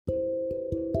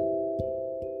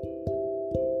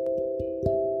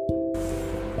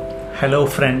Hello,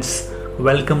 friends.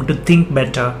 Welcome to Think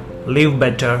Better, Live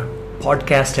Better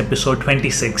podcast episode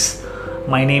 26.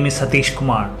 My name is Satish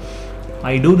Kumar.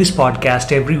 I do this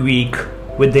podcast every week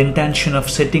with the intention of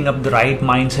setting up the right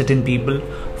mindset in people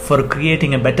for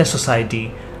creating a better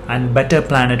society and better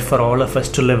planet for all of us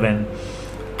to live in.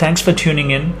 Thanks for tuning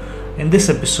in. In this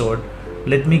episode,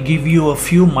 let me give you a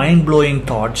few mind-blowing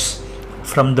thoughts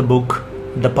from the book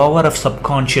The Power of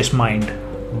Subconscious Mind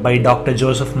by Dr.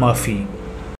 Joseph Murphy.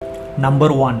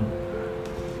 Number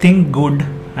 1. Think good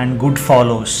and good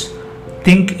follows.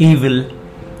 Think evil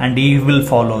and evil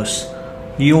follows.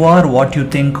 You are what you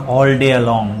think all day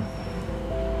long.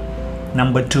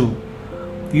 Number 2.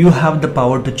 You have the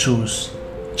power to choose.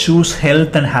 Choose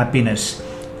health and happiness.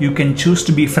 You can choose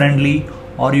to be friendly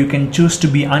or you can choose to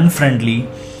be unfriendly.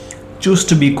 Choose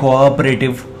to be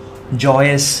cooperative,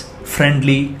 joyous,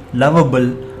 friendly, lovable,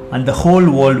 and the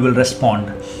whole world will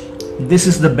respond. This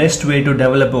is the best way to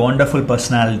develop a wonderful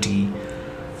personality.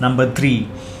 Number 3.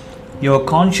 Your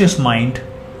conscious mind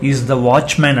is the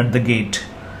watchman at the gate.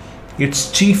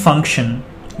 Its chief function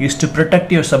is to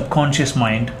protect your subconscious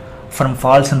mind from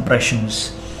false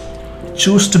impressions.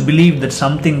 Choose to believe that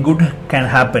something good can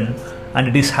happen and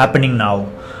it is happening now.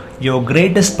 Your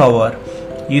greatest power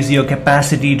is your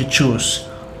capacity to choose.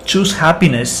 Choose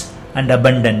happiness and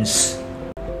abundance.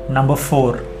 Number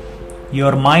 4.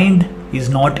 Your mind is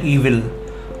not evil.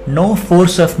 No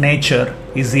force of nature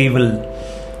is evil.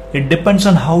 It depends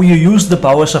on how you use the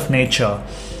powers of nature.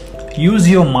 Use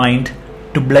your mind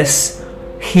to bless,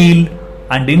 heal,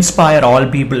 and inspire all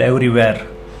people everywhere.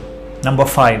 Number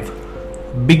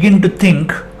 5. Begin to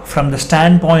think from the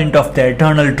standpoint of the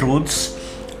eternal truths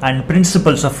and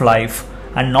principles of life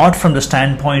and not from the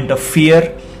standpoint of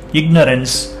fear,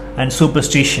 ignorance, and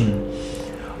superstition.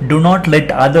 Do not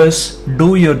let others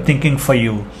do your thinking for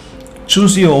you.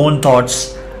 Choose your own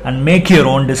thoughts and make your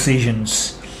own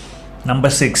decisions. Number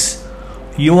 6.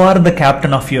 You are the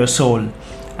captain of your soul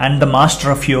and the master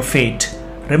of your fate.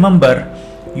 Remember,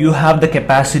 you have the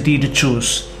capacity to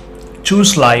choose.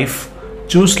 Choose life,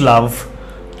 choose love,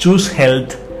 choose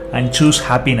health, and choose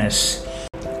happiness.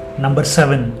 Number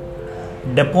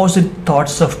 7. Deposit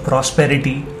thoughts of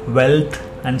prosperity, wealth,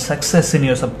 and success in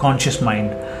your subconscious mind,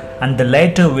 and the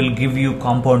latter will give you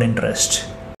compound interest.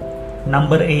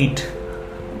 Number 8.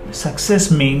 Success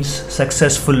means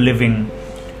successful living.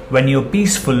 When you're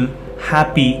peaceful,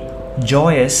 happy,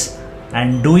 joyous,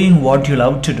 and doing what you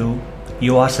love to do,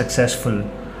 you are successful.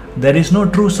 There is no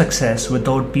true success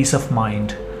without peace of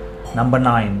mind. Number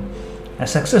 9. A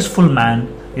successful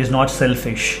man is not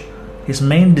selfish. His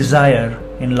main desire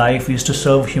in life is to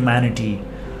serve humanity.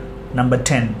 Number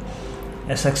 10.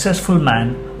 A successful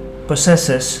man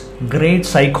possesses great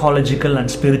psychological and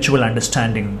spiritual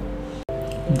understanding.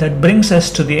 That brings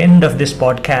us to the end of this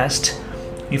podcast.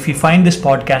 If you find this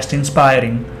podcast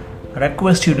inspiring, I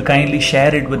request you to kindly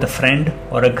share it with a friend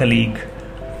or a colleague.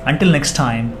 Until next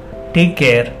time, take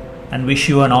care and wish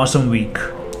you an awesome week.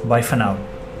 Bye for now.